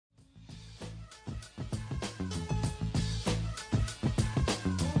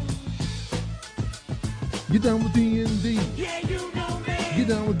Get down with D&D. Yeah, you know me. Get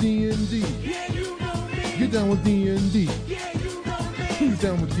down with D&D. Yeah, you know me. Get down with D&D. Yeah, you know me. Who's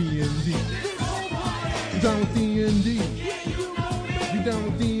down with D&D? This whole party. Down with D&D. Yeah, you know me. You down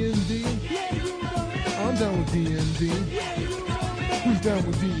with D&D? Yeah, you know me. I'm down with D&D. Yeah, you know me. Who's down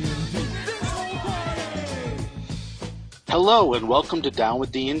with D&D? This whole party. Hello and welcome to Down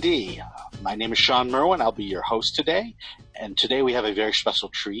with D&D. My name is Sean Merwin. I'll be your host today. And today we have a very special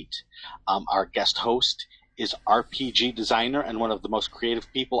treat. Our guest host is RPG designer and one of the most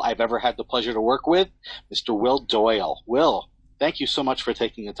creative people I've ever had the pleasure to work with, Mr. Will Doyle. Will, thank you so much for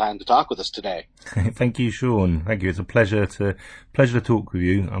taking the time to talk with us today. Thank you, Sean. Thank you. It's a pleasure to talk with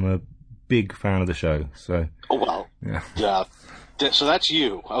you. I'm a big fan of the show. So. Oh, well, yeah. So that's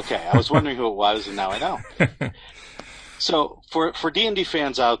you. Okay, I was wondering who it was, and now I know. So for D&D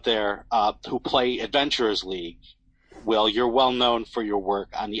fans out there who play Adventurers League, Will, you're well known for your work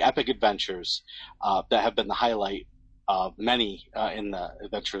on the epic adventures that have been the highlight of many in the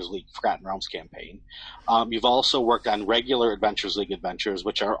Adventurers League Forgotten Realms campaign. You've also worked on regular Adventurers League adventures,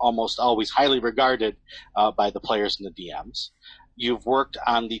 which are almost always highly regarded by the players and the DMs. You've worked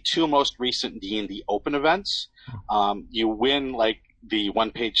on the two most recent D&D Open events. You win like the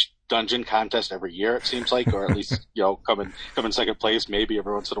one-page dungeon contest every year, it seems like, or at least come in second place maybe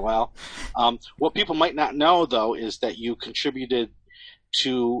every once in a while. What people might not know though is that you contributed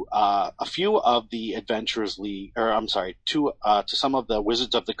to a few of the Adventurers League, to some of the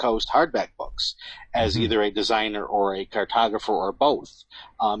Wizards of the Coast hardback books as either a designer or a cartographer or both,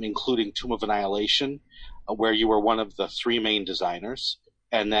 including Tomb of Annihilation, where you were one of the three main designers,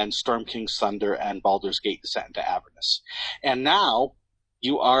 and then Storm King's Thunder and Baldur's Gate Descent into Avernus. And now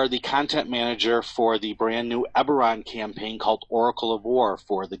you are the content manager for the brand new Eberron campaign called Oracle of War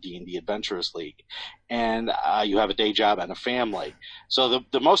for the D&D Adventurers League. And you have a day job and a family. So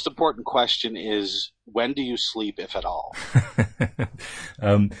the most important question is, when do you sleep, if at all?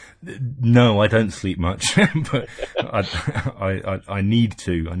 No, I don't sleep much, but I need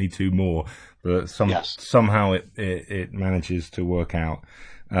to. I need to more. But somehow it manages to work out.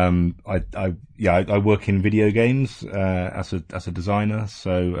 I work in video games as a designer,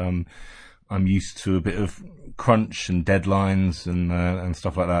 so I'm used to a bit of crunch and deadlines and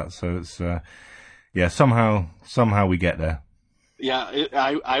stuff like that. So it's somehow we get there. Yeah,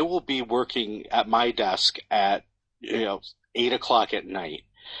 I will be working at my desk at 8 o'clock at night,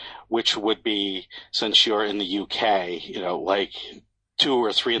 which would be, since you're in the UK, like 2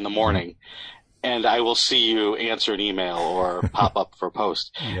 or 3 in the morning. And I will see you answer an email or pop up for a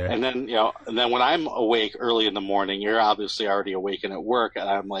post. Yeah. And then when I'm awake early in the morning, you're obviously already awake and at work. And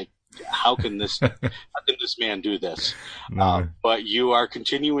I'm like, how can this man do this? No. But you are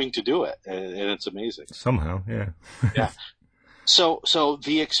continuing to do it, and it's amazing. Somehow, yeah. Yeah. So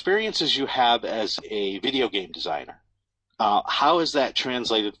the experiences you have as a video game designer, how is that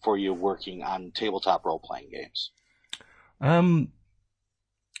translated for you working on tabletop role-playing games?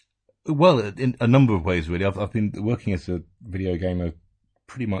 Well, in a number of ways, really. I've been working as a video gamer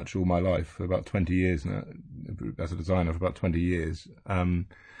pretty much all my life, for about 20 years now, as a designer for about 20 years. So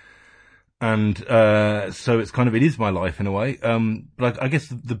it's it is my life in a way. But I guess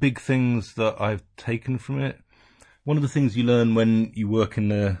the big things that I've taken from it, one of the things you learn when you work in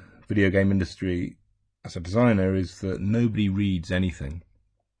the video game industry as a designer is that nobody reads anything.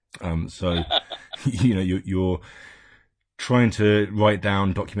 So, you're trying to write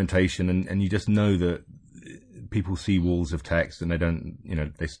down documentation and you just know that people see walls of text and they don't,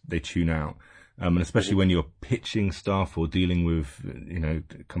 they tune out. And especially when you're pitching stuff or dealing with,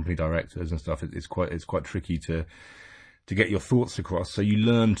 company directors and stuff, it's quite tricky to get your thoughts across. So you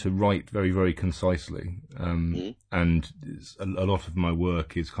learn to write very, very concisely. And a lot of my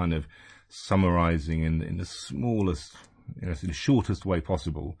work is kind of summarizing in the smallest, in the shortest way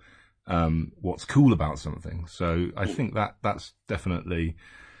possible, what's cool about something. So I think that's definitely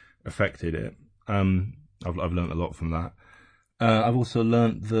affected it. I've learned a lot from that. I've also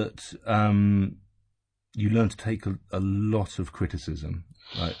learned that you learn to take a lot of criticism.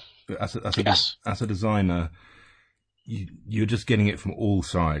 Like as a designer, you're just getting it from all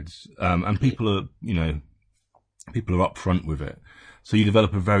sides, and people are upfront with it. So you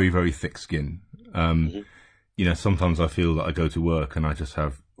develop a very, very thick skin. Sometimes I feel that I go to work and I just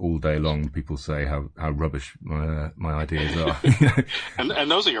have all day long people say how rubbish my ideas are.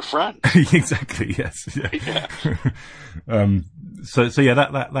 and those are your friends. Exactly, yes. Yeah. So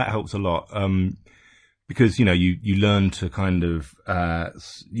that helps a lot. Because, you learn to kind of,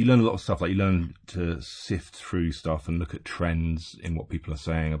 you learn a lot of stuff, like you learn to sift through stuff and look at trends in what people are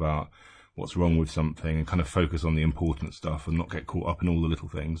saying about what's wrong with something and kind of focus on the important stuff and not get caught up in all the little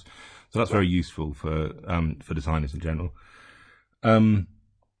things. So that's very useful for designers in general. And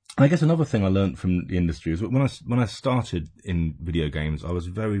I guess another thing I learned from the industry is that when I started in video games, I was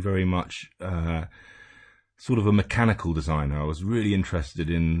very, very much sort of a mechanical designer. I was really interested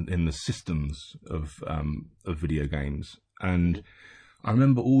in the systems of video games, and I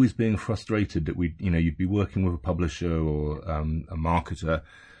remember always being frustrated that you'd be working with a publisher or a marketer,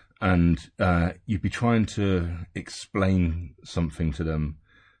 and you'd be trying to explain something to them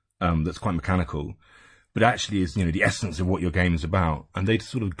that's quite mechanical, but actually is, the essence of what your game is about. And they'd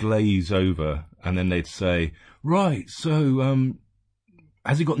sort of glaze over, and then they'd say, right, so,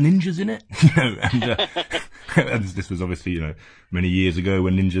 has it got ninjas in it? And this was obviously, many years ago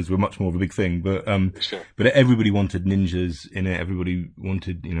when ninjas were much more of a big thing, but, Sure. but everybody wanted ninjas in it. Everybody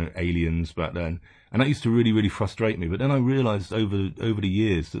wanted, aliens back then. And that used to really, really frustrate me. But then I realized over the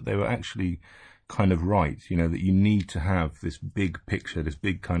years that they were actually kind of right, that you need to have this big picture, this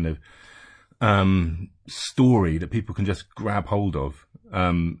big kind of, story that people can just grab hold of.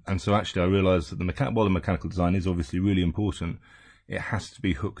 And so actually I realized that while the mechanical design is obviously really important, it has to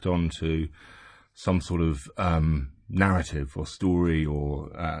be hooked on to some sort of narrative or story or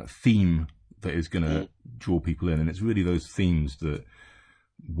theme that is going to draw people in. And it's really those themes that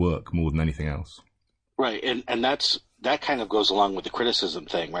work more than anything else. Right. And that kind of goes along with the criticism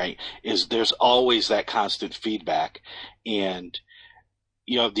thing, right? Is there's always that constant feedback. And,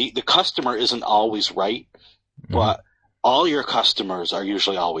 the customer isn't always right, but all your customers are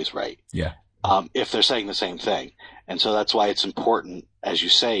usually always right. Yeah. If they're saying the same thing. And so that's why it's important, as you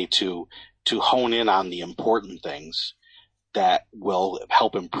say, to hone in on the important things that will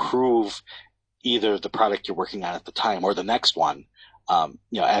help improve either the product you're working on at the time or the next one,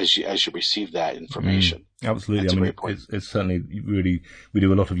 as you receive that information. Absolutely. That's I mean, very important. it's certainly really, we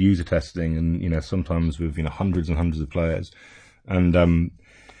do a lot of user testing and, sometimes with, hundreds and hundreds of players.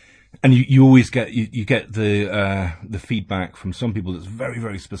 And you always get the feedback from some people that's very,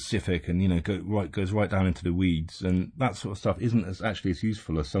 very specific and goes right down into the weeds, and that sort of stuff isn't as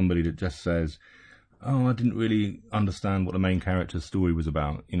useful as somebody that just says, "Oh, I didn't really understand what the main character's story was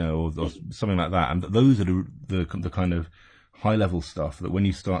about," or something like that. And those are the kind of high level stuff that when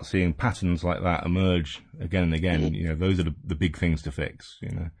you start seeing patterns like that emerge again and again, those are the big things to fix.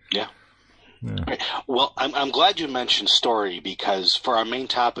 Yeah. Right. Well, I'm glad you mentioned story, because for our main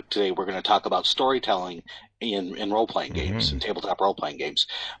topic today, we're going to talk about storytelling in role-playing games, in tabletop role-playing games.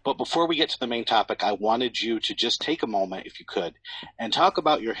 But before we get to the main topic, I wanted you to just take a moment, if you could, and talk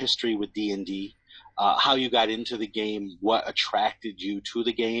about your history with D&D, how you got into the game, what attracted you to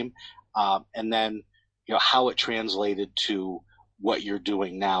the game, and then how it translated to what you're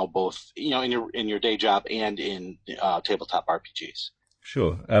doing now, both in your day job and in tabletop RPGs.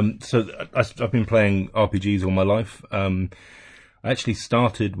 Sure. So I've been playing RPGs all my life. I actually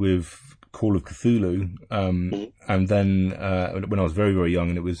started with Call of Cthulhu, and then when I was very, very young,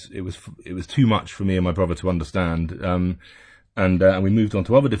 and it was too much for me and my brother to understand. And we moved on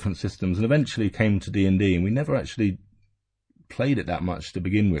to other different systems, and eventually came to D&D, and we never actually played it that much to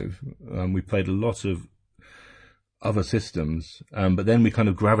begin with. We played a lot of other systems, but then we kind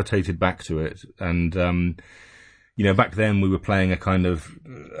of gravitated back to it, and back then we were playing a kind of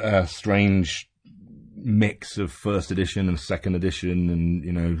strange mix of first edition and second edition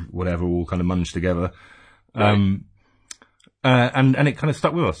and, whatever, all kind of munged together. Right. And it kind of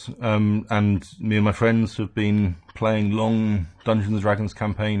stuck with us. And me and my friends have been playing long Dungeons and Dragons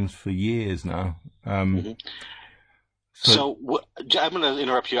campaigns for years now. So I'm going to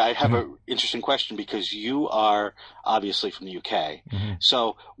interrupt you. I have an interesting question, because you are obviously from the UK.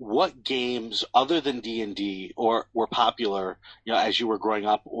 So what games other than D&D or were popular, as you were growing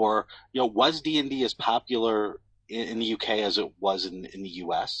up, or, was D&D as popular in the UK as it was in the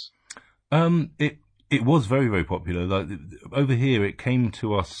US? It was very, very popular. Like, over here, it came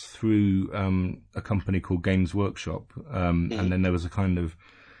to us through a company called Games Workshop, and then there was a kind of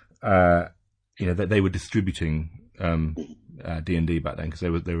that they were distributing D&D back then, because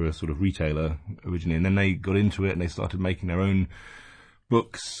they were a sort of retailer originally, and then they got into it and they started making their own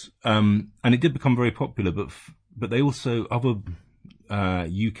books, and it did become very popular. But they also, other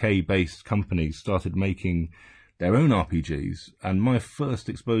UK based companies started making their own RPGs, and my first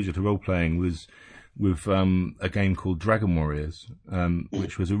exposure to role playing was with a game called Dragon Warriors,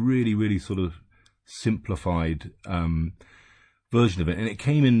 which was a really, really sort of simplified version of it, and it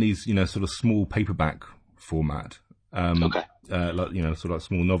came in these sort of small paperback format. Like, sort of like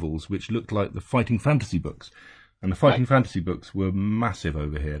small novels, which looked like the fighting fantasy books. And the fighting fantasy books were massive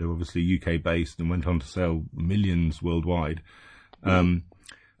over here. They're obviously UK based and went on to sell millions worldwide. And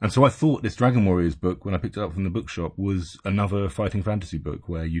And so I thought this Dragon Warriors book, when I picked it up from the bookshop, was another fighting fantasy book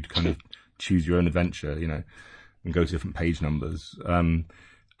where you'd kind of choose your own adventure, and go to different page numbers.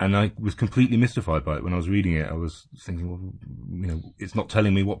 And I was completely mystified by it when I was reading it. I was thinking, well, it's not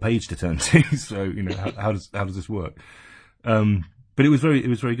telling me what page to turn to. So, how does this work? But it was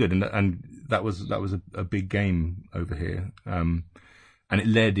very good. And that was a big game over here. And it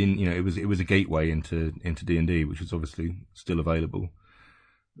led in, it was a gateway into D&D, which was obviously still available.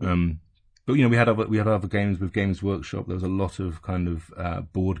 But we had other games with Games Workshop. There was a lot of kind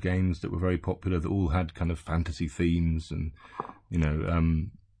of board games that were very popular that all had kind of fantasy themes, and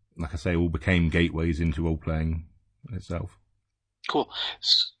like I say, all became gateways into role playing itself. Cool.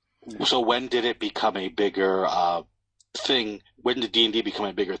 So when did it become a bigger thing? When did D&D become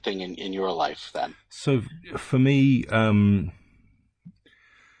a bigger thing in your life then? So for me,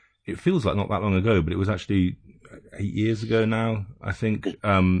 it feels like not that long ago, but it was actually 8 years ago now, I think.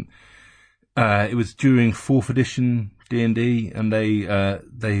 It was during 4th edition D&D, and they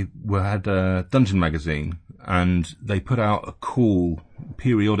had a dungeon magazine, and they put out a call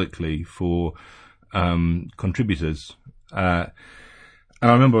periodically for contributors. And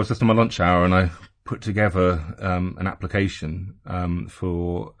I remember I was just on my lunch hour, and I put together an application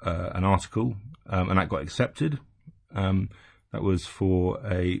for an article, and that got accepted. That was for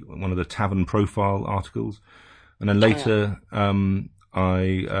one of the Tavern Profile articles. And then later,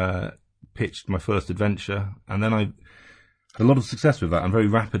 I pitched my first adventure, and then I had a lot of success with that. And very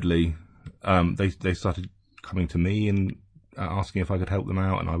rapidly, they started coming to me and asking if I could help them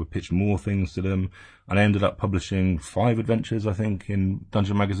out, and I would pitch more things to them. And I ended up publishing 5 adventures, I think, in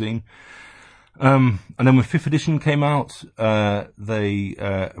Dungeon Magazine. And then when 5th edition came out, they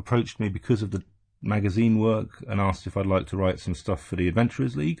approached me because of the magazine work and asked if I'd like to write some stuff for the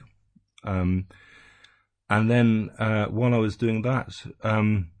Adventurers League. And then while I was doing that,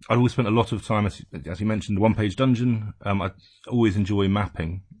 I always spent a lot of time, as you mentioned, the one-page dungeon. I always enjoy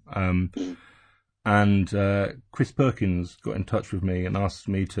mapping. And Chris Perkins got in touch with me and asked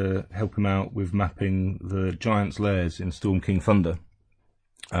me to help him out with mapping the Giants' Lairs in Storm King Thunder,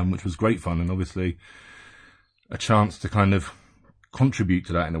 which was great fun, and obviously a chance to kind of contribute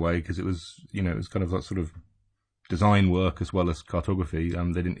to that in a way, because it was kind of that sort of design work as well as cartography.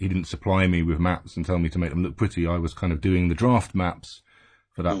 He didn't supply me with maps and tell me to make them look pretty. I was kind of doing the draft maps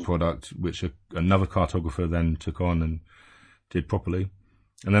for that product, which another cartographer then took on and did properly.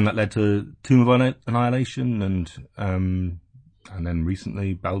 And then that led to Tomb of Annihilation, and then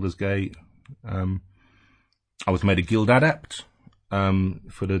recently Baldur's Gate. I was made a guild adept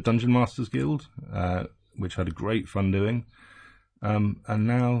for the Dungeon Masters Guild, which I had a great fun doing. And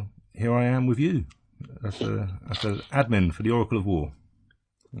now here I am with you as an admin for the Oracle of War.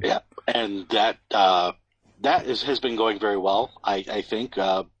 Yeah, and that has been going very well. I think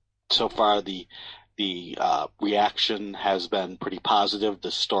so far the reaction has been pretty positive.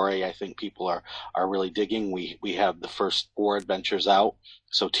 The story, I think people are really digging. We have the first 4 adventures out,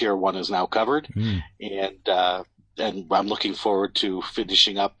 so Tier 1 is now covered, and I'm looking forward to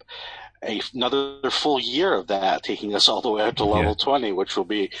finishing up another full year of that, taking us all the way up to level 20, which will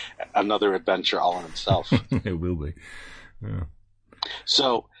be another adventure all in itself. It will be. Yeah.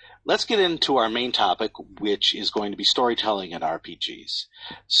 So let's get into our main topic, which is going to be storytelling in RPGs.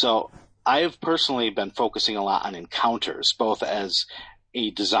 So I've personally been focusing a lot on encounters, both as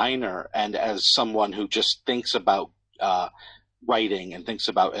a designer and as someone who just thinks about writing and thinks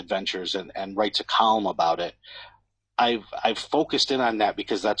about adventures and writes a column about it. I've focused in on that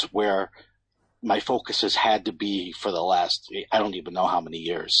because that's where my focus has had to be for the last, I don't even know how many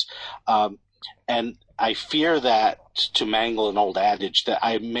years. And I fear that, to mangle an old adage, that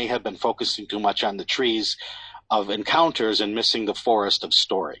I may have been focusing too much on the trees of encounters and missing the forest of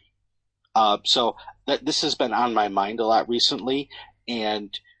story. So this has been on my mind a lot recently.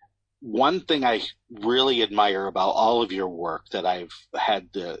 And one thing I really admire about all of your work that I've had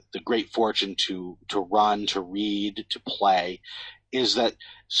the great fortune to run, to read, to play, is that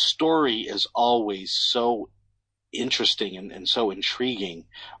story is always so interesting and so intriguing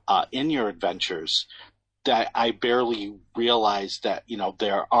in your adventures that I barely realize that,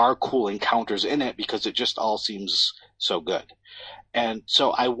 there are cool encounters in it, because it just all seems so good. And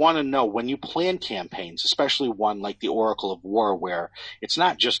so I want to know, when you plan campaigns, especially one like the Oracle of War, where it's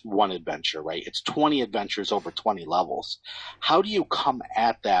not just one adventure, right? It's 20 adventures over 20 levels. How do you come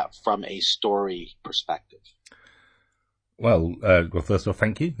at that from a story perspective? Well, first off,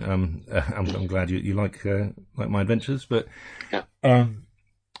 thank you. I'm glad you like my adventures, but yeah.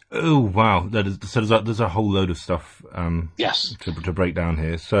 Oh wow, there's a whole load of stuff. Yes. To break down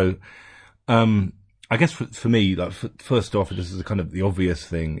here. So, I guess for me, like first off, this is a kind of the obvious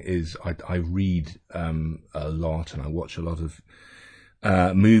thing is I read a lot and I watch a lot of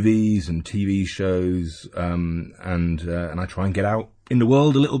movies and TV shows, and I try and get out in the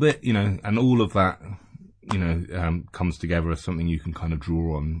world a little bit, you know, and all of that, you know, comes together as something you can kind of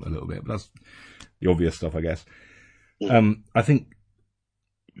draw on a little bit. But that's the obvious stuff, I guess. I think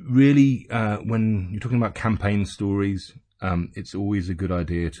really, when you're talking about campaign stories, it's always a good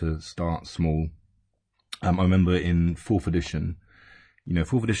idea to start small. I remember in 4th edition, you know,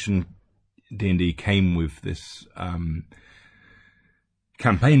 4th edition D&D came with this,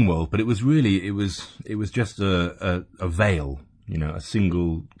 campaign world, but it was really, it was just a veil, you know, a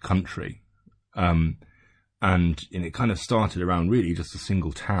single country. And it kind of started around really just a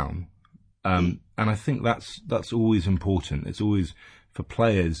single town. And I think that's always important. It's always for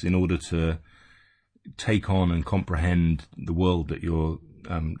players in order to take on and comprehend the world that you're,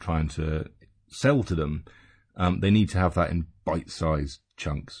 trying to sell to them. They need to have that in bite-sized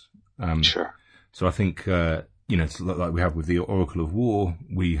chunks. Sure. So I think, you know, it's like we have with the Oracle of War,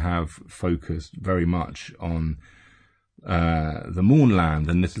 we have focused very much on the Mournland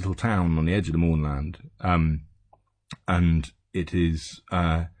and this little town on the edge of the Mournland. And it is,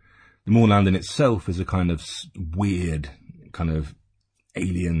 the Mournland in itself is a kind of weird, kind of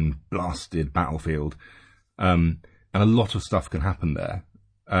alien blasted battlefield. And a lot of stuff can happen there.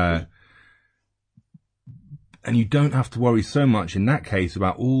 And you don't have to worry so much in that case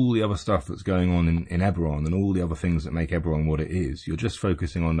about all the other stuff that's going on in Eberron and all the other things that make Eberron what it is. You're just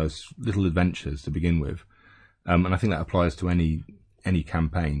focusing on those little adventures to begin with. And I think that applies to any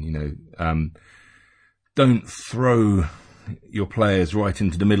campaign, you know. Don't throw your players right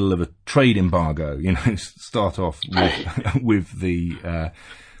into the middle of a trade embargo, you know. Start off with, with the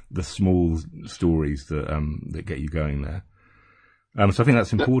small stories that get you going there. So I think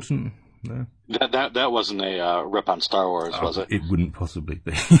that's important. No. That wasn't a rip on Star Wars, was it? It wouldn't possibly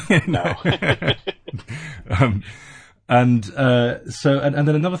be. No. And then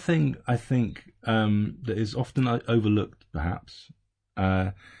another thing I think that is often overlooked, perhaps,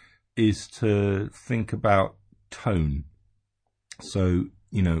 is to think about tone. So,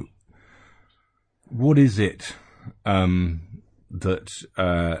 you know, what is it that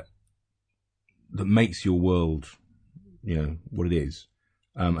makes your world, you know, what it is?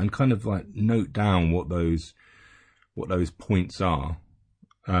 And kind of like note down what those points are.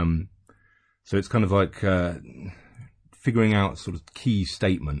 So it's kind of like figuring out sort of key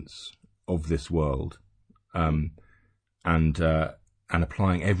statements of this world, and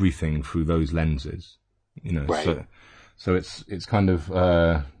applying everything through those lenses. You know, right. So it's kind of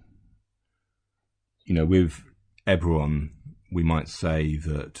you know, with Eberron, we might say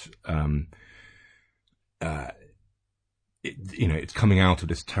that you know, it's coming out of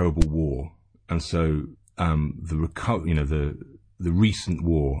this terrible war, and so the recent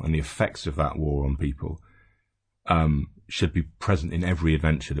war and the effects of that war on people should be present in every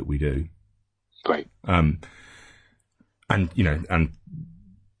adventure that we do. Great. And you know, and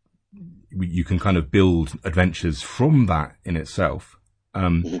you can kind of build adventures from that in itself.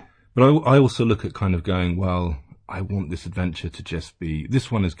 But I also look at kind of going, well, I want this adventure to just be.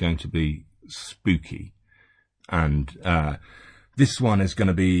 This one is going to be spooky. And this one is going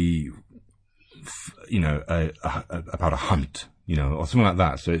to be, you know, about a hunt, you know, or something like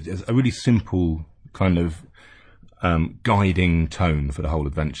that. So it's a really simple kind of guiding tone for the whole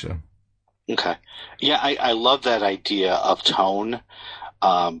adventure. Okay. Yeah, I love that idea of tone.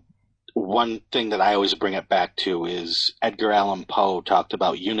 One thing that I always bring it back to is Edgar Allan Poe talked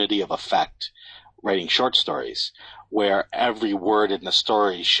about unity of effect, writing short stories, where every word in the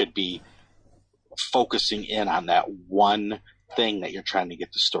story should be focusing in on that one thing that you're trying to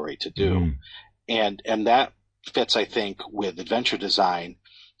get the story to do. And that fits, I think, with adventure design,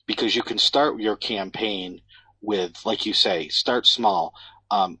 because you can start your campaign with, like you say, start small.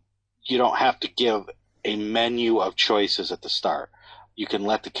 You don't have to give a menu of choices at the start. You can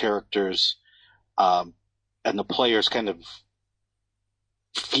let the characters and the players kind of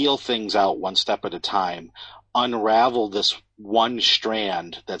feel things out one step at a time, unravel this one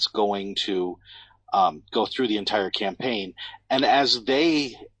strand that's going to go through the entire campaign. And as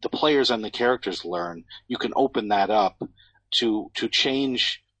the players and the characters learn, you can open that up to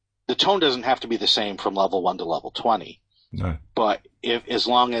change. The tone doesn't have to be the same from level 1 to level 20. No. But as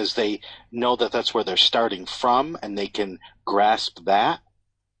long as they know that that's where they're starting from and they can grasp that,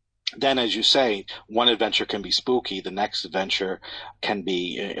 then, as you say, one adventure can be spooky, the next adventure can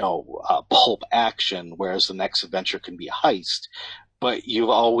be, pulp action, whereas the next adventure can be heist. But you've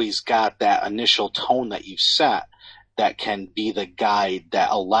always got that initial tone that you've set, that can be the guide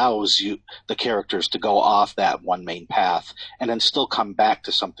that allows the characters to go off that one main path and then still come back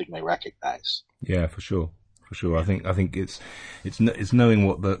to something they recognize. Yeah, for sure. For sure. I think it's knowing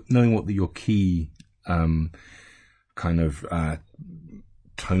what your key, kind of,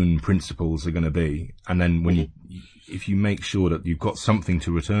 tone principles are going to be. And then when if you make sure that you've got something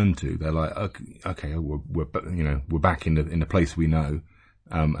to return to, they're like, okay, we're back in the place we know.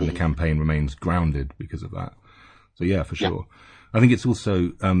 And the campaign remains grounded because of that. So yeah, for sure. I think it's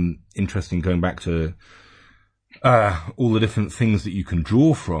also, interesting going back to, all the different things that you can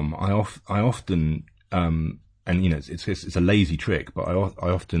draw from. I often, and it's a lazy trick, but I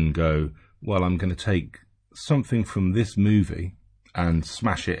often go, well, I'm going to take something from this movie and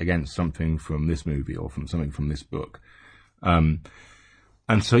smash it against something from this movie or from something from this book. And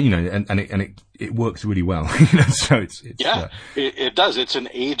so, it works really well. So it does. It's an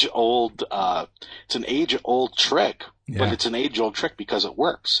age old trick, but it's an age old trick because it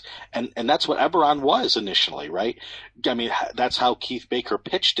works. And that's what Eberron was initially, right? I mean, that's how Keith Baker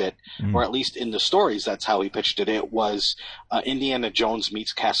pitched it, or at least in the stories, that's how he pitched it. It was, Indiana Jones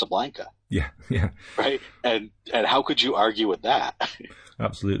meets Casablanca. Yeah. Right. And how could you argue with that?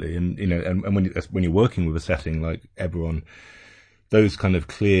 Absolutely. And, and when you're working with a setting like Eberron, those kind of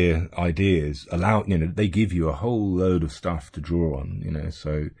clear ideas they give you a whole load of stuff to draw on,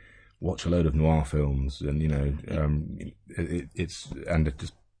 so watch a load of noir films and, and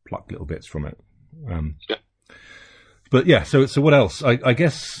just pluck little bits from it. But yeah, so what else? I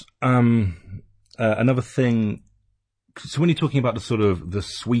guess, another thing, so when you're talking about the sort of the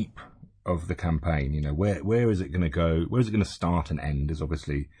sweep of the campaign, where is it going to go? Where is it going to start and end is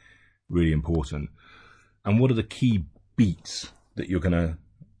obviously really important. And what are the key beats that you're going to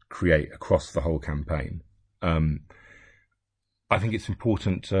create across the whole campaign? I think it's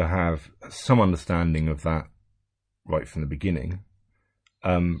important to have some understanding of that right from the beginning.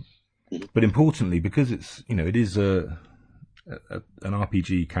 But importantly, because it's, it is an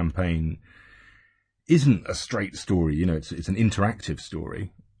RPG campaign isn't a straight story, it's an interactive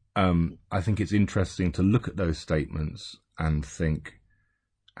story. I think it's interesting to look at those statements and think,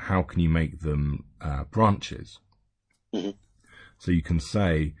 how can you make them branches? Mm-hmm. So you can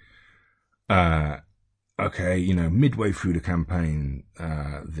say, okay, midway through the campaign,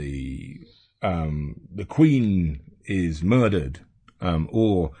 the Queen is murdered,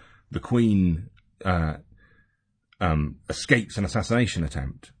 or the Queen escapes an assassination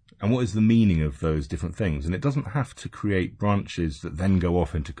attempt. And what is the meaning of those different things? And it doesn't have to create branches that then go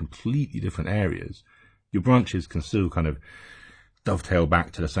off into completely different areas. Your branches can still kind of dovetail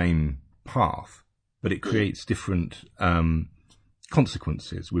back to the same path, but it creates different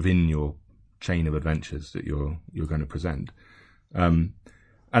consequences within your chain of adventures that you're going to present, and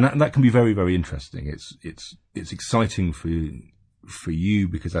that can be very, very interesting. It's exciting for you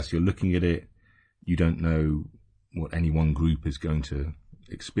because as you're looking at it, you don't know what any one group is going to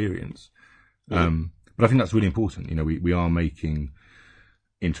experience. But I think that's really important. We are making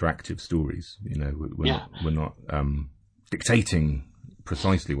interactive stories. We're not dictating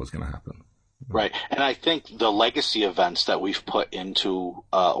precisely what's going to happen. Right. And I think the legacy events that we've put into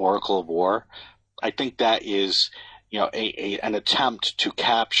Oracle of War, I think that is, an attempt to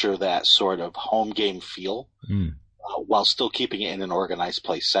capture that sort of home game feel while still keeping it in an organized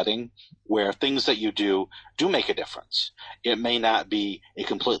play setting where things that you do make a difference. It may not be a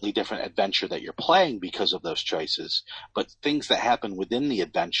completely different adventure that you're playing because of those choices, but things that happen within the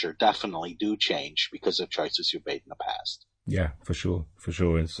adventure definitely do change because of choices you've made in the past. Yeah, for sure.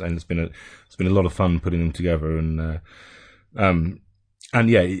 It's been a lot of fun putting them together, and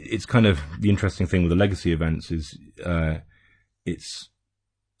yeah, it's kind of the interesting thing with the legacy events is, I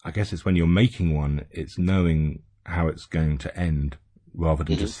guess it's when you're making one, it's knowing how it's going to end rather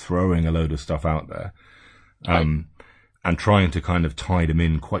than just throwing a load of stuff out there, and trying to kind of tie them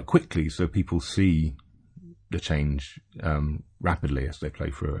in quite quickly so people see the change, rapidly as they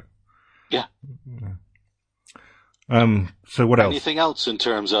play through it. Yeah. So what else? Anything else in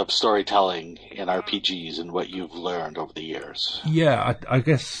terms of storytelling in RPGs and what you've learned over the years? Yeah, I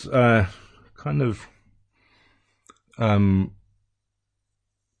guess, kind of,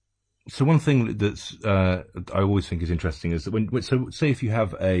 so one thing that's, I always think is interesting is that so say if you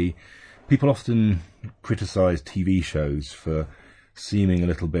have people often criticize TV shows for seeming a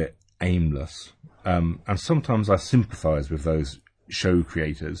little bit aimless. And sometimes I sympathize with those show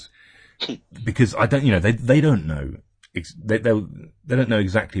creators because they don't know. They don't know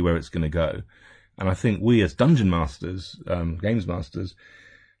exactly where it's going to go. And I think we as dungeon masters, games masters,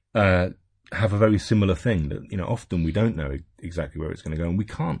 have a very similar thing that, often we don't know exactly where it's going to go, and we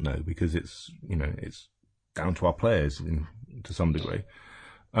can't know because it's down to our players to some degree.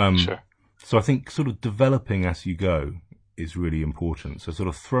 Sure. So I think sort of developing as you go is really important. So sort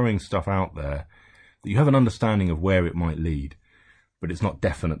of throwing stuff out there that you have an understanding of where it might lead, but it's not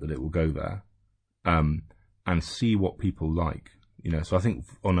definite that it will go there, and see what people like. So I think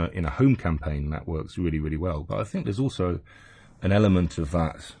in a home campaign that works really, really well. But I think there's also an element of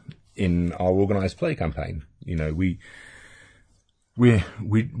that in our organised play campaign. I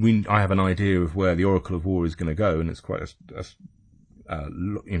have an idea of where the Oracle of War is going to go, and it's quite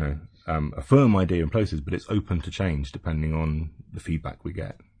a firm idea in places, but it's open to change depending on the feedback we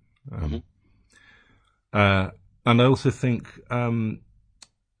get. And I also think,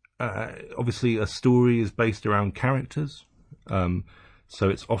 obviously, a story is based around characters, so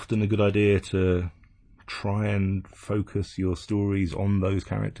it's often a good idea to try and focus your stories on those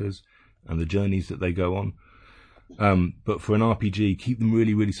characters and the journeys that they go on. But for an RPG, keep them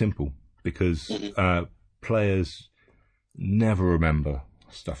really, really simple, because players never remember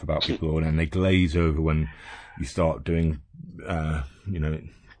stuff about people, and they glaze over when you start doing,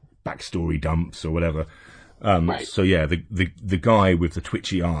 backstory dumps or whatever. Right. So yeah, the guy with the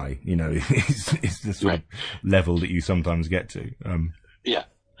twitchy eye, is the sort of level that you sometimes get to. Yeah.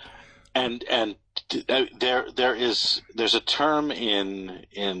 And there's a term in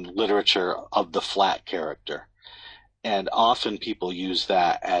literature of the flat character, and often people use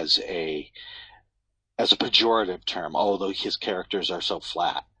that as a pejorative term. Although his characters are so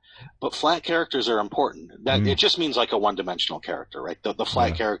flat, but flat characters are important. That it just means like a one-dimensional character, right? The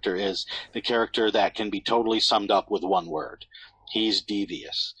flat character is the character that can be totally summed up with one word. He's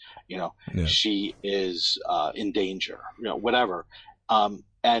devious. She is in danger. Whatever.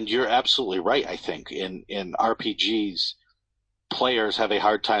 And you're absolutely right. I think in RPGs, players have a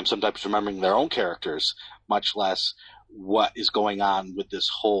hard time sometimes remembering their own characters, much less what is going on with this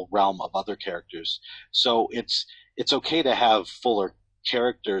whole realm of other characters. So it's okay to have fuller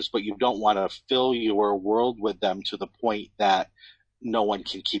characters, but you don't want to fill your world with them to the point that no one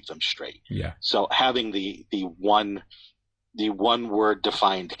can keep them straight. Yeah. So having the one word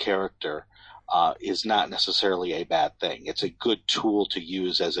defined character is not necessarily a bad thing. It's a good tool to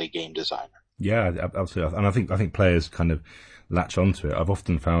use as a game designer. Yeah, absolutely. And I think players kind of latch onto it. I've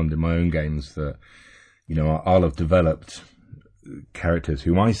often found in my own games that, I'll have developed characters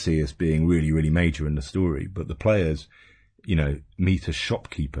whom I see as being really, really major in the story, but the players, meet a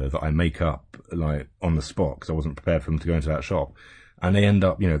shopkeeper that I make up like on the spot because I wasn't prepared for them to go into that shop, and they end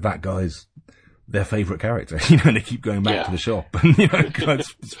up, that guy's their favourite character, and they keep going back to the shop and, kind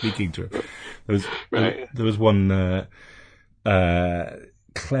of speaking to him. There was one,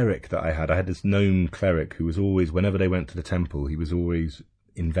 cleric that I had this gnome cleric who was always, whenever they went to the temple, he was always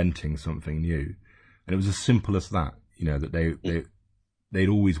inventing something new. And it was as simple as that, that they'd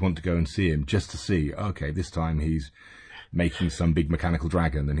always want to go and see him just to see, okay, this time he's making some big mechanical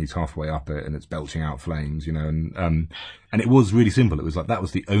dragon and he's halfway up it and it's belching out flames, and it was really simple. It was like, that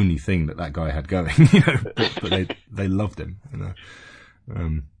was the only thing that guy had going, but they loved him,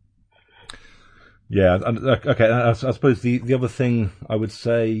 Yeah. Okay. I suppose the other thing I would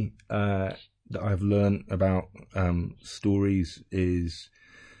say, that I've learned about, stories is,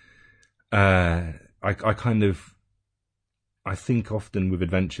 I think often with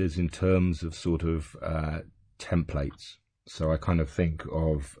adventures in terms of sort of, templates. So I kind of think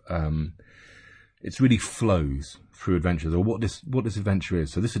of, it's really flows through adventures, or what this adventure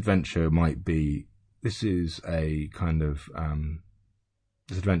is. So this adventure might be, this is a kind of,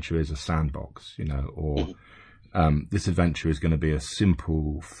 this adventure is a sandbox, or, this adventure is going to be a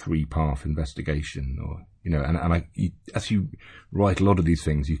simple 3-path investigation, or, as you write a lot of these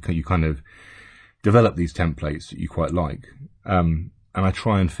things, you kind of develop these templates that you quite like. And I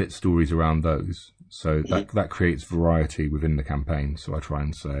try and fit stories around those. So that creates variety within the campaign. So I try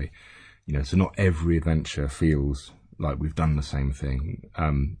and say, so not every adventure feels like we've done the same thing,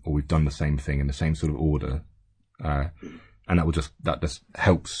 or we've done the same thing in the same sort of order. And that just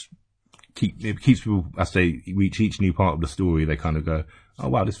helps keeps people, as they reach each new part of the story, they kind of go, oh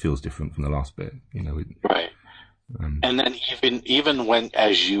wow, this feels different from the last bit, Right. And then even when,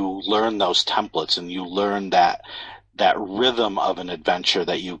 as you learn those templates and you learn that rhythm of an adventure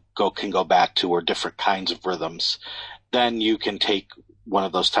that you can go back to, or different kinds of rhythms, then you can take one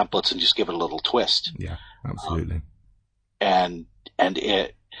of those templates and just give it a little twist. Yeah, absolutely. And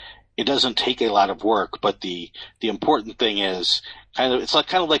it doesn't take a lot of work, but the important thing is kind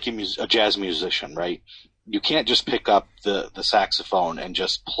of like a jazz musician, right? You can't just pick up the saxophone and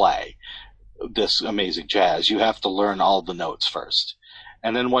just play this amazing jazz. You have to learn all the notes first.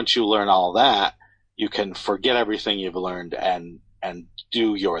 And then once you learn all that, you can forget everything you've learned and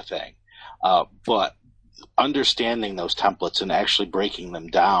do your thing. But understanding those templates and actually breaking them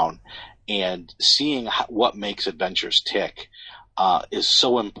down and seeing what makes adventures tick is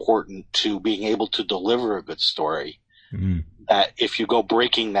so important to being able to deliver a good story. That if you go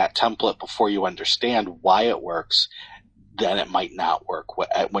breaking that template before you understand why it works, then it might not work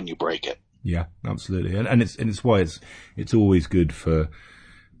when you break it. Yeah, absolutely. And it's why it's always good for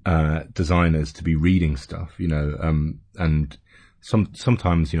designers to be reading stuff, and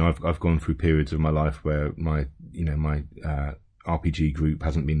sometimes, I've gone through periods of my life where my RPG group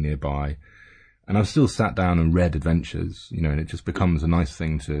hasn't been nearby, and I've still sat down and read adventures, and it just becomes a nice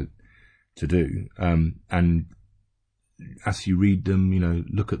thing to do. And as you read them,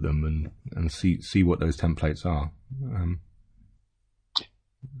 look at them and see what those templates are.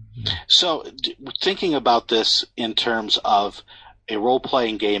 So thinking about this in terms of a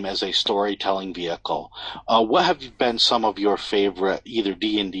role-playing game as a storytelling vehicle, what have been some of your favorite either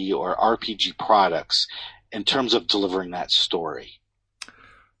D&D or RPG products in terms of delivering that story?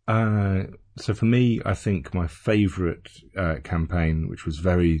 So for me, I think my favorite campaign, which was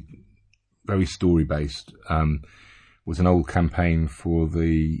very, very story-based, was an old campaign for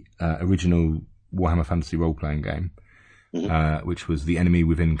the original Warhammer Fantasy role-playing game, which was the Enemy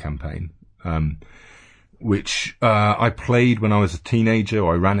Within campaign, which I played when I was a teenager.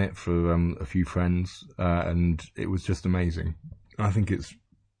 I ran it for a few friends, and it was just amazing. I think it's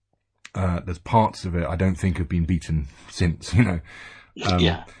there's parts of it I don't think have been beaten since,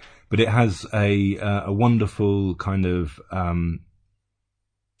 Yeah. But it has a wonderful kind of,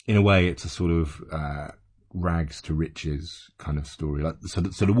 in a way, it's a sort of rags to riches kind of story. So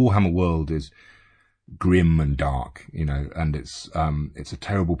the Warhammer world is grim and dark, and it's a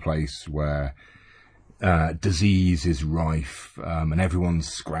terrible place where disease is rife, and everyone's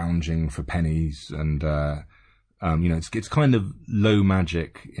scrounging for pennies, and it's kind of low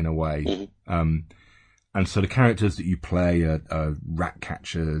magic in a way. And so the characters that you play are rat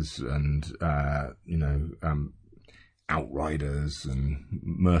catchers and outriders and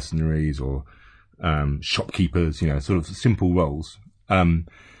mercenaries or shopkeepers, sort of simple roles. And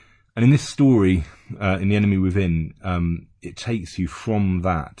in this story, in The Enemy Within, it takes you from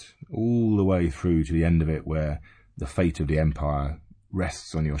that all the way through to the end of it, where the fate of the Empire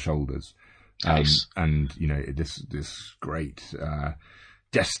rests on your shoulders. Nice. And, this great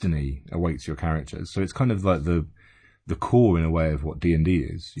destiny awaits your characters. So it's kind of like the core, in a way, of what D&D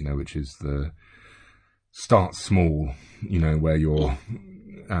is, which is the start small, where you're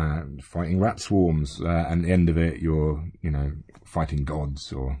fighting rat swarms, and at the end of it, you're, fighting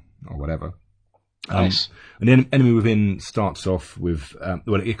gods or whatever. Nice. And the Enemy Within starts off with,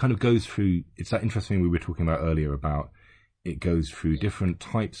 it kind of goes through, it's that interesting thing we were talking about earlier about it goes through different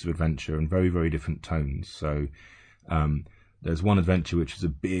types of adventure and very, very different tones. So, there's one adventure which is a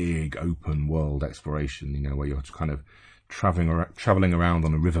big open world exploration, where you're kind of traveling around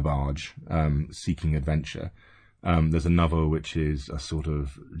on a river barge, seeking adventure. There's another which is a sort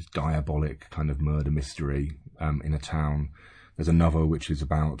of diabolic kind of murder mystery, in a town. There's another which is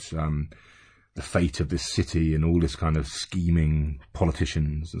about, the fate of this city and all this kind of scheming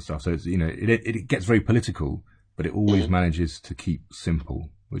politicians and stuff. So it's, it gets very political, but it always manages to keep simple,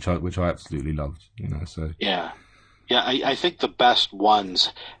 which I absolutely loved, so. Yeah. Yeah, I think the best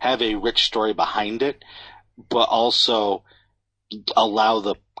ones have a rich story behind it, but also allow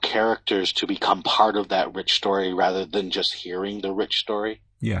the characters to become part of that rich story rather than just hearing the rich story.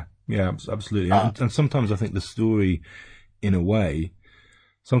 Yeah, absolutely. And sometimes I think the story, in a way,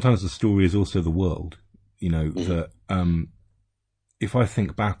 sometimes the story is also the world, that if I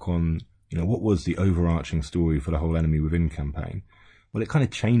think back on, what was the overarching story for the whole Enemy Within campaign, well, it kind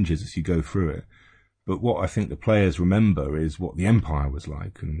of changes as you go through it. But what I think the players remember is what the Empire was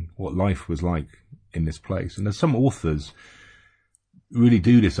like and what life was like in this place. And there's some authors really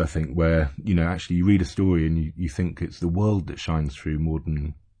do this, I think, where, actually you read a story and you think it's the world that shines through more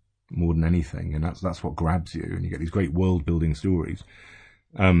than anything. And that's what grabs you. And you get these great world building stories.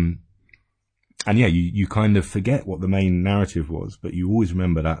 And yeah, you kind of forget what the main narrative was, but you always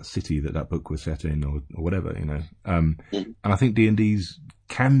remember that city that book was set in or whatever, And I think D&D's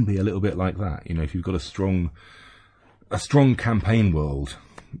can be a little bit like that. If you've got a strong campaign world,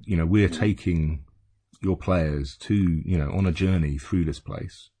 we're taking your players to, on a journey through this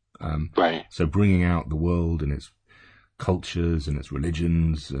place. Right. So bringing out the world and its cultures and its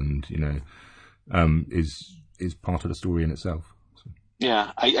religions and, is part of the story in itself. So.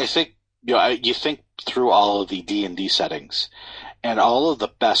 Yeah, I think, you think through all of the D&D settings, and all of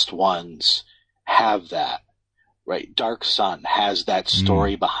the best ones have that, right? Dark Sun has that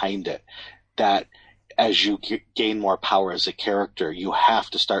story behind it that as you gain more power as a character, you have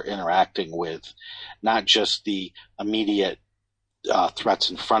to start interacting with not just the immediate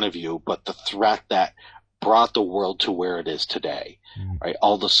threats in front of you, but the threat that brought the world to where it is today, right?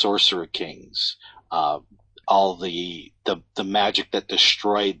 All the Sorcerer Kings, all the magic that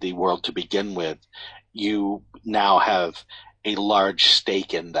destroyed the world to begin with. You now have a large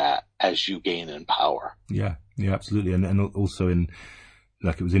stake in that as you gain in power. Yeah, absolutely. And also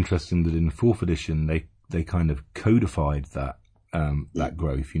it was interesting that in the 4th edition, they kind of codified that, that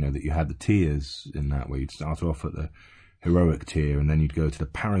growth, that you had the tiers in that, where you'd start off at the heroic tier and then you'd go to the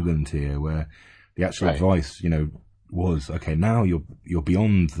paragon tier, where the actual advice, was, okay, now you're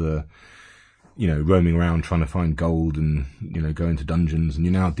beyond the, roaming around trying to find gold and, go into dungeons, and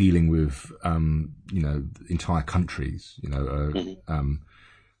you're now dealing with, entire countries,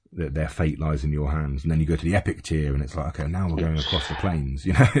 their fate lies in your hands. And then you go to the epic tier and it's like, okay, now we're going across the plains,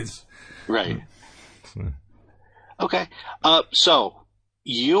 it's... Right. So. Okay. So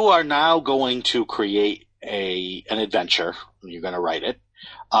you are now going to create an adventure. You're going to write it.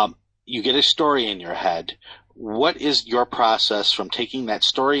 You get a story in your head. What is your process from taking that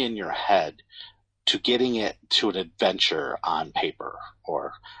story in your head to getting it to an adventure on paper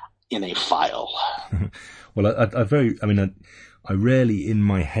or in a file? Well, I rarely in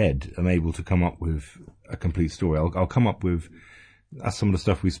my head am able to come up with a complete story. I'll come up with, as some of the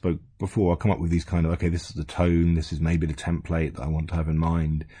stuff we spoke before, I'll come up with these kind of, okay, this is the tone, this is maybe the template that I want to have in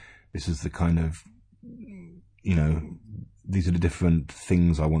mind, this is the kind of, these are the different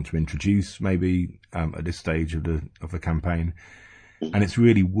things I want to introduce maybe at this stage of the campaign. And it's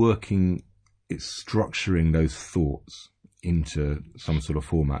really it's structuring those thoughts into some sort of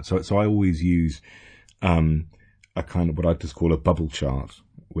format. So I always use a kind of what I just call a bubble chart,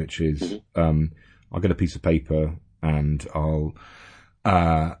 which is I'll get a piece of paper and I'll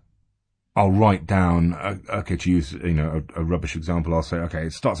write down, okay, to use, a rubbish example, I'll say, okay,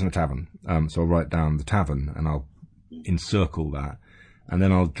 it starts in a tavern. So I'll write down the tavern and I'll encircle that. And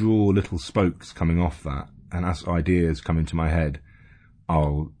then I'll draw little spokes coming off that. And as ideas come into my head,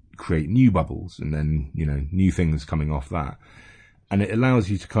 I'll create new bubbles and then, new things coming off that. And it allows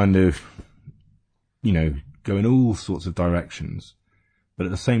you to kind of, go in all sorts of directions. But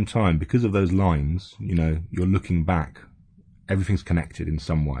at the same time, because of those lines, you're looking back, everything's connected in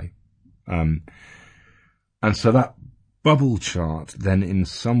some way. And so that bubble chart then in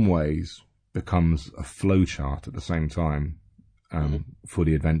some ways becomes a flow chart at the same time, for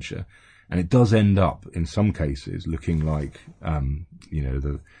the adventure. And it does end up in some cases looking like,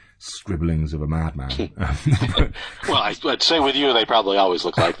 the scribblings of a madman. Well, I'd say with you, they probably always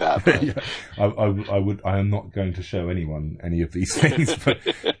look like that. But. Yeah, I am not going to show anyone any of these things, but,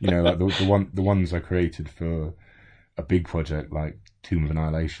 like the ones I created for a big project like Tomb of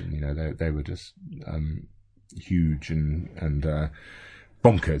Annihilation, they were just, huge and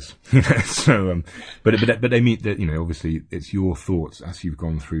bonkers, so, but they mean that, obviously it's your thoughts as you've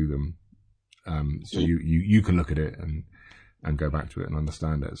gone through them. So you can look at it and go back to it and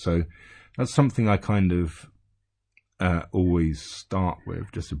understand it. So that's something I kind of always start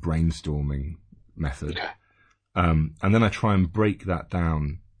with, just a brainstorming method. And then I try and break that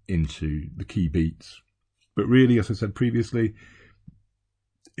down into the key beats. But really, as I said previously,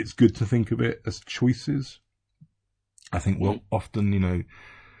 it's good to think of it as choices. I think, often,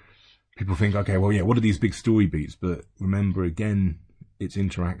 people think, okay, well, yeah, what are these big story beats? But remember, again, it's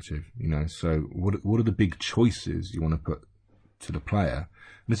interactive, so what are the big choices you want to put to the player?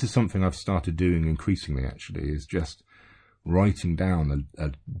 And this is something I've started doing increasingly, actually, is just writing down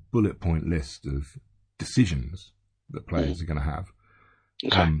a bullet point list of decisions that players are going to have.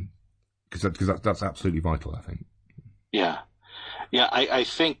 Okay. Because that's absolutely vital, I think. Yeah. I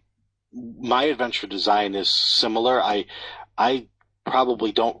think my adventure design is similar. I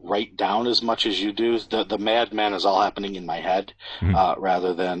probably don't write down as much as you do. The madman is all happening in my head,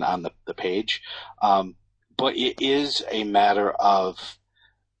 rather than on the page. But it is a matter of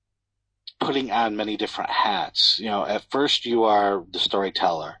putting on many different hats. At first you are the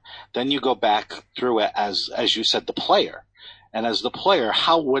storyteller. Then you go back through it as you said, the player. And as the player,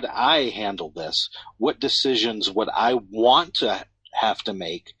 how would I handle this? What decisions would I want to have to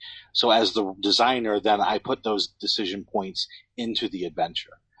make? So as the designer, then I put those decision points into the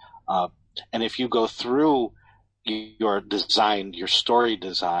adventure. And if you go through your design, your story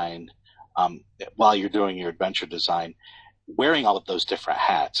design, while you're doing your adventure design, wearing all of those different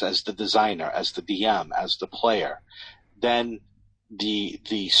hats as the designer, as the DM, as the player, then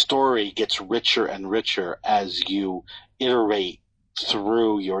the story gets richer and richer as you iterate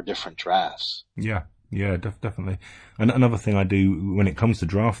through your different drafts. Yeah, definitely. And another thing I do when it comes to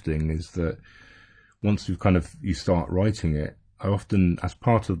drafting is that once you start writing it, I often, as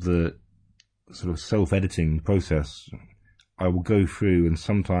part of the sort of self-editing process, I will go through and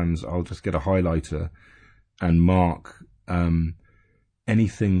sometimes I'll just get a highlighter and mark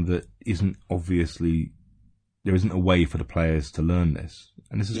anything that isn't obviously, there isn't a way for the players to learn this.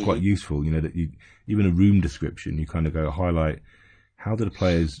 And this is quite useful, that even a room description, you kind of go highlight, how do the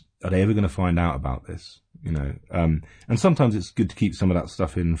players, are they ever going to find out about this? And sometimes it's good to keep some of that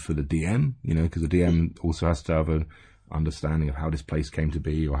stuff in for the DM, because the DM also has to have an understanding of how this place came to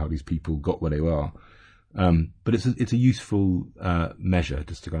be or how these people got where they are. But it's a useful measure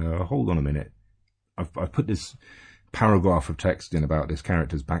just to go, oh, hold on a minute. I've put this paragraph of text in about this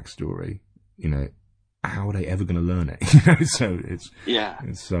character's backstory. How are they ever going to learn it? So it's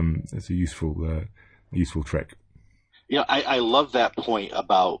a useful trick. I love that point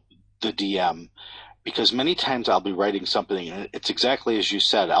about the DM, because many times I'll be writing something and it's exactly as you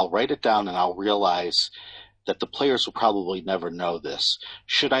said. I'll write it down and I'll realize that the players will probably never know this.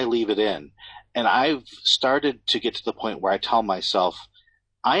 Should I leave it in? And I've started to get to the point where I tell myself,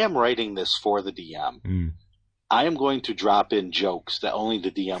 I am writing this for the DM. I am going to drop in jokes that only the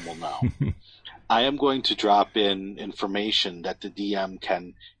DM will know. I am going to drop in information that the DM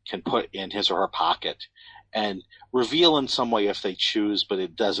can put in his or her pocket and reveal in some way if they choose, but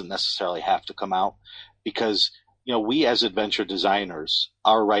it doesn't necessarily have to come out, because, we as adventure designers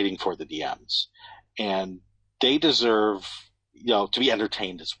are writing for the DMs, and they deserve, to be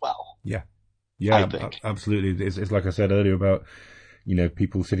entertained as well. Yeah, I think. Absolutely. It's like I said earlier about,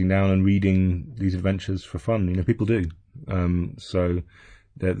 people sitting down and reading these adventures for fun. People do. So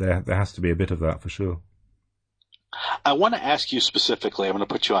there has to be a bit of that for sure. I want to ask you specifically, I'm going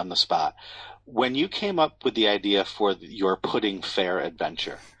to put you on the spot. When you came up with the idea for your Pudding Fair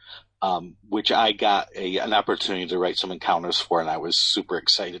adventure, which I got an opportunity to write some encounters for, and I was super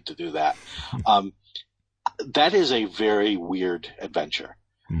excited to do that. That is a very weird adventure.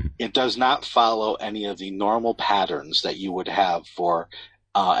 It does not follow any of the normal patterns that you would have for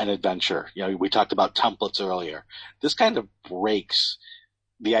an adventure. We talked about templates earlier. This kind of breaks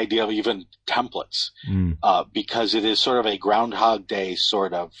the idea of even templates, because it is sort of a Groundhog Day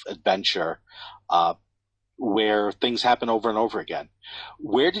sort of adventure, where things happen over and over again.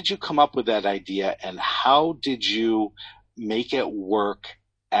 Where did you come up with that idea, and how did you make it work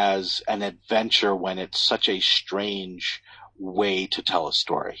as an adventure when it's such a strange way to tell a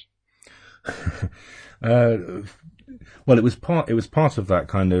story? Well, it was part of that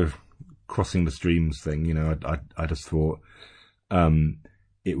kind of crossing the streams thing. I just thought,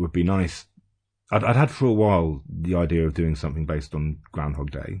 it would be nice. I'd had for a while the idea of doing something based on Groundhog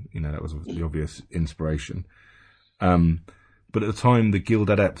Day. That was the obvious inspiration. But at the time, the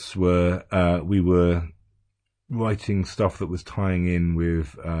Guild Adepts we were writing stuff that was tying in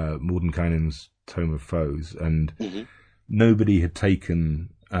with Mordenkainen's Tome of Foes, and nobody had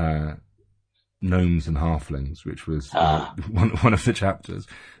taken Gnomes and Halflings, which was one of the chapters.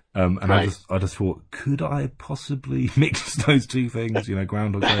 And right. I just thought, could I possibly mix those two things,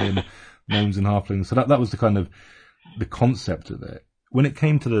 Groundhog Day and Gnomes and Halflings? So that was the kind of the concept of it. When it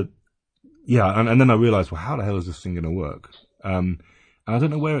came to and then I realized, well, how the hell is this thing going to work? And I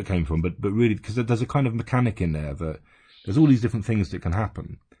don't know where it came from, but really, because there's a kind of mechanic in there that there's all these different things that can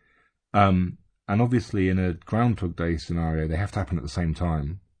happen. And obviously in a Groundhog Day scenario, they have to happen at the same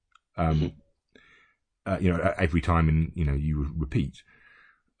time. Every time you repeat.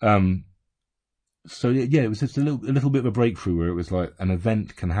 So it was just a little bit of a breakthrough where it was like an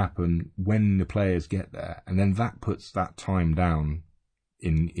event can happen when the players get there, and then that puts that time down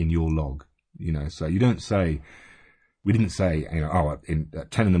in your log. So you don't say, we didn't say,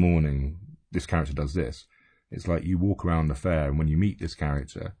 at 10 in the morning this character does this. It's like you walk around the fair, and when you meet this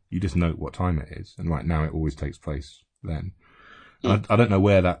character, you just note what time it is, and right now it always takes place then. I don't know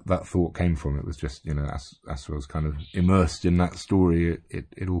where that thought came from. It was just, as I was kind of immersed in that story,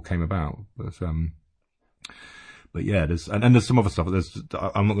 it all came about. But yeah, there's some other stuff.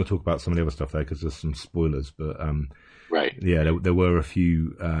 I'm not going to talk about some of the other stuff there because there's some spoilers. But right, yeah, there were a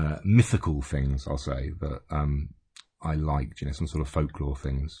few mythical things, I'll say, that I liked. Some sort of folklore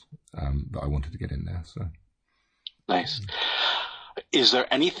things that I wanted to get in there. So nice. Is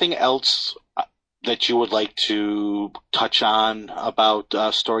there anything else that you would like to touch on about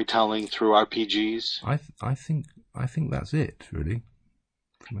storytelling through RPGs? I think that's it, really,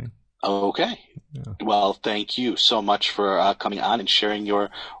 for me. Okay. Yeah. Well, thank you so much for coming on and sharing your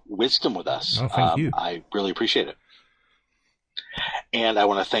wisdom with us. Oh, thank you. I really appreciate it. And I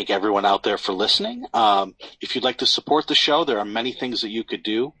want to thank everyone out there for listening. If you'd like to support the show, there are many things that you could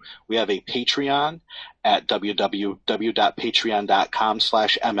do. We have a Patreon at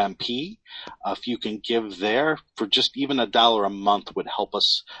www.patreon.com/MMP. If you can give there for just even $1 a month would help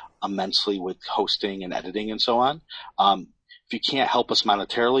us immensely with hosting and editing and so on. If you can't help us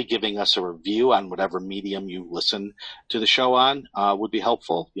monetarily, giving us a review on whatever medium you listen to the show on would be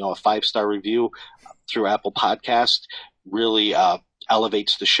helpful. You know, a 5-star review through Apple Podcast really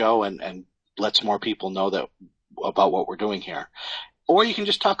elevates the show and lets more people know about what we're doing here. Or you can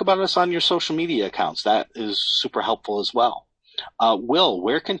just talk about us on your social media accounts. That is super helpful as well. Will,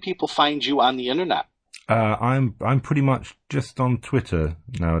 where can people find you on the internet? I'm pretty much just on Twitter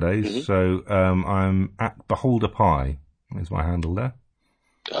nowadays. Mm-hmm. So I'm at BeholderPie is my handle there.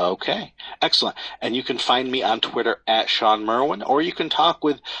 Okay, excellent. And you can find me on Twitter at Sean Merwin, or you can talk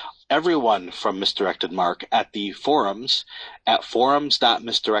with everyone from Misdirected Mark at the forums at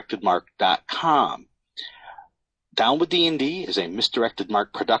forums.misdirectedmark.com. Down with D&D is a Misdirected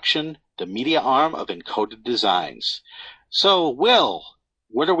Mark production, the media arm of Encoded Designs. So, Will,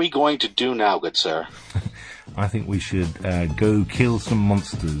 what are we going to do now, good sir? I think we should go kill some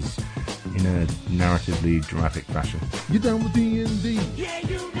monsters in a narratively dramatic fashion. Get down with D&D. Yeah,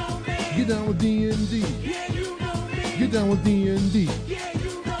 you know me. Get down with D&D. Yeah, you know me. Get down with D&D. Yeah,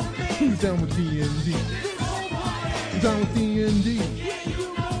 you know me. Who's down with D&D? This whole party. Down with D&D. Yeah,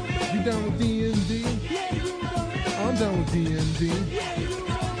 you know me. You down with D&D? Yeah, you know me. I'm down with D&D. Yeah, you know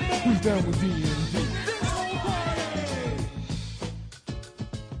me. Who's down with D&D? This whole party.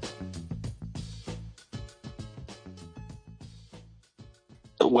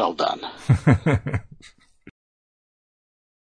 Well done.